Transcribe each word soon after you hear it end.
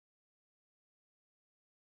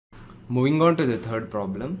Moving on to the third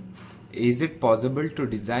problem. Is it possible to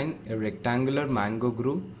design a rectangular mango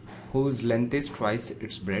grove whose length is twice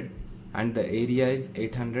its breadth and the area is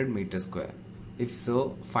 800 meters square? If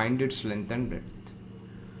so, find its length and breadth.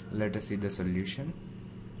 Let us see the solution.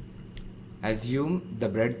 Assume the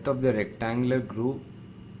breadth of the rectangular grove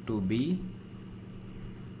to be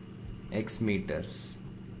x meters.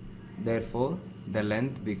 Therefore, the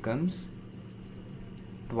length becomes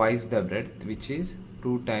twice the breadth, which is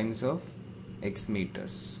 2 times of x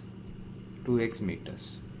meters, 2x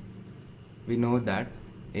meters. We know that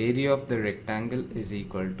area of the rectangle is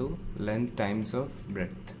equal to length times of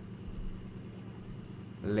breadth.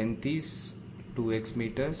 Length is 2x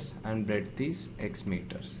meters and breadth is x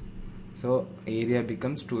meters. So area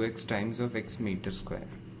becomes 2x times of x meter square.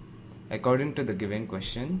 According to the given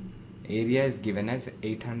question, area is given as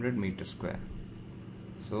 800 meters square.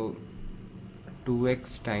 So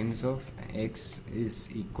 2x times of x is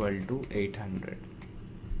equal to 800.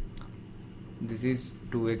 This is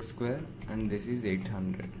 2x square and this is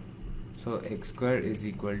 800. So x square is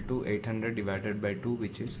equal to 800 divided by 2,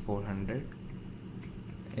 which is 400.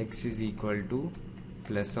 X is equal to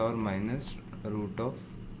plus or minus root of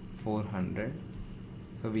 400.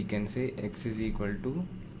 So we can say x is equal to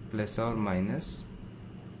plus or minus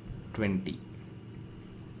 20.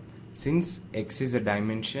 Since x is a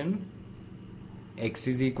dimension, x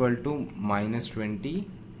is equal to minus 20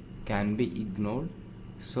 can be ignored.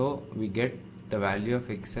 So we get the value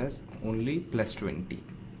of x as only plus 20.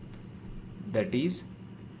 That is,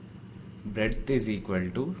 breadth is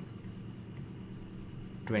equal to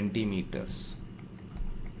 20 meters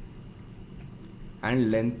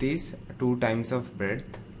and length is 2 times of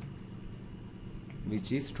breadth,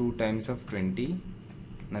 which is 2 times of 20,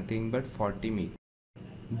 nothing but 40 meters.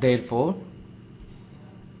 Therefore,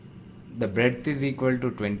 the breadth is equal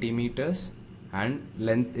to 20 meters and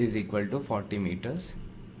length is equal to 40 meters.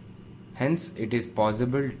 Hence, it is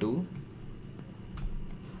possible to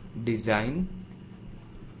design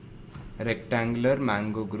a rectangular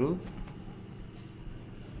mango grove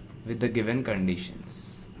with the given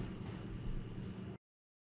conditions.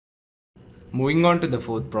 Moving on to the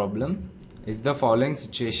fourth problem. Is the following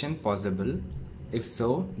situation possible? If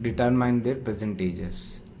so, determine their present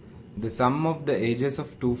ages. The sum of the ages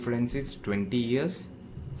of two friends is 20 years.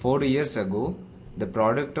 4 years ago, the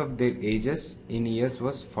product of their ages in years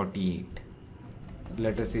was 48.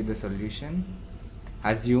 Let us see the solution.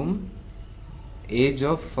 Assume age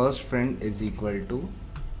of first friend is equal to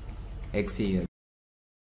x years.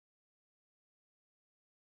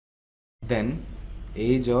 Then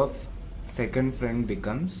age of second friend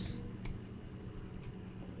becomes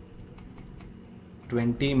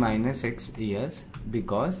 20 minus x years,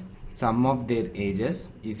 because sum of their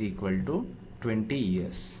ages is equal to 20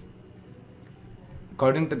 years.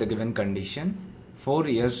 According to the given condition, 4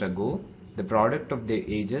 years ago, the product of their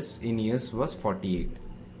ages in years was 48.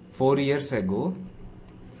 4 years ago,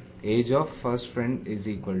 age of first friend is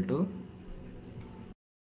equal to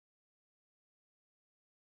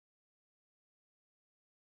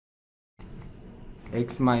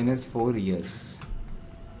x minus 4 years.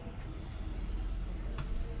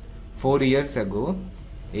 4 years ago,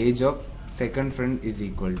 age of second friend is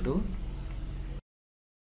equal to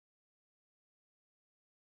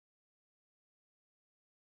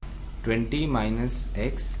 (20 minus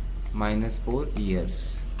x minus 4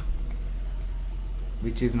 years),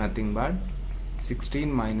 which is nothing but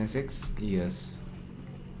 16 minus x years.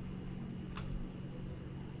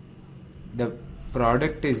 The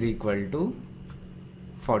product is equal to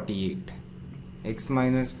 48. X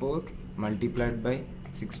minus 4 multiplied by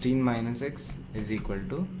 16 minus x is equal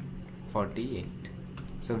to 48.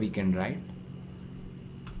 So we can write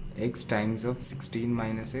x times of 16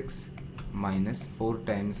 minus x minus 4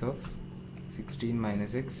 times of 16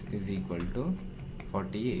 minus x is equal to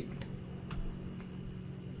 48.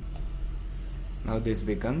 Now this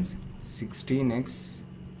becomes 16x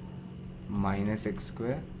minus x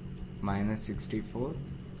square minus 64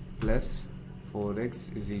 plus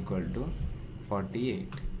 4x is equal to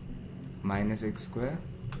 48. Minus x square,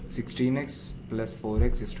 16x plus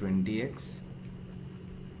 4x is 20x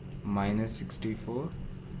minus 64,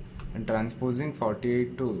 and transposing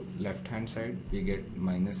 48 to left hand side we get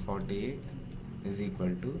minus 48 is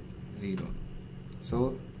equal to 0.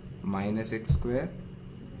 So minus x square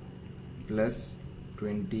plus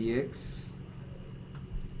 20x,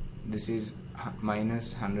 this is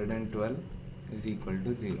minus 112 is equal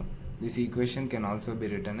to 0. This equation can also be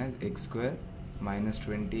written as x square minus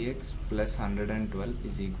 20x plus 112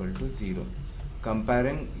 is equal to 0.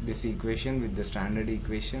 Comparing this equation with the standard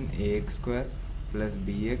equation ax square plus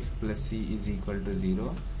bx plus c is equal to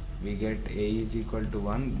 0, we get a is equal to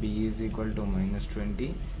 1, b is equal to minus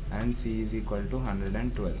 20, and c is equal to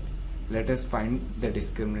 112. Let us find the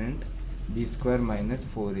discriminant b square minus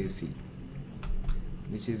 4ac,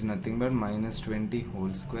 which is nothing but minus 20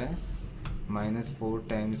 whole square minus 4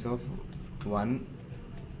 times of 1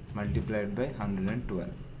 multiplied by 112,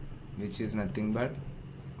 which is nothing but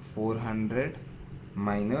 400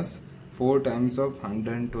 minus 4 times of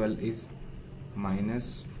 112 is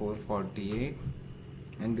minus 448,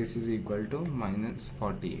 and this is equal to minus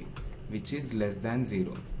 48, which is less than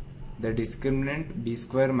 0. The discriminant b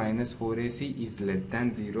square minus 4ac is less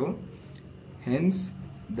than 0. Hence,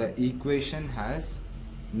 the equation has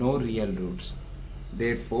no real roots.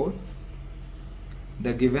 Therefore,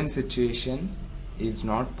 the given situation is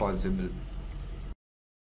not possible.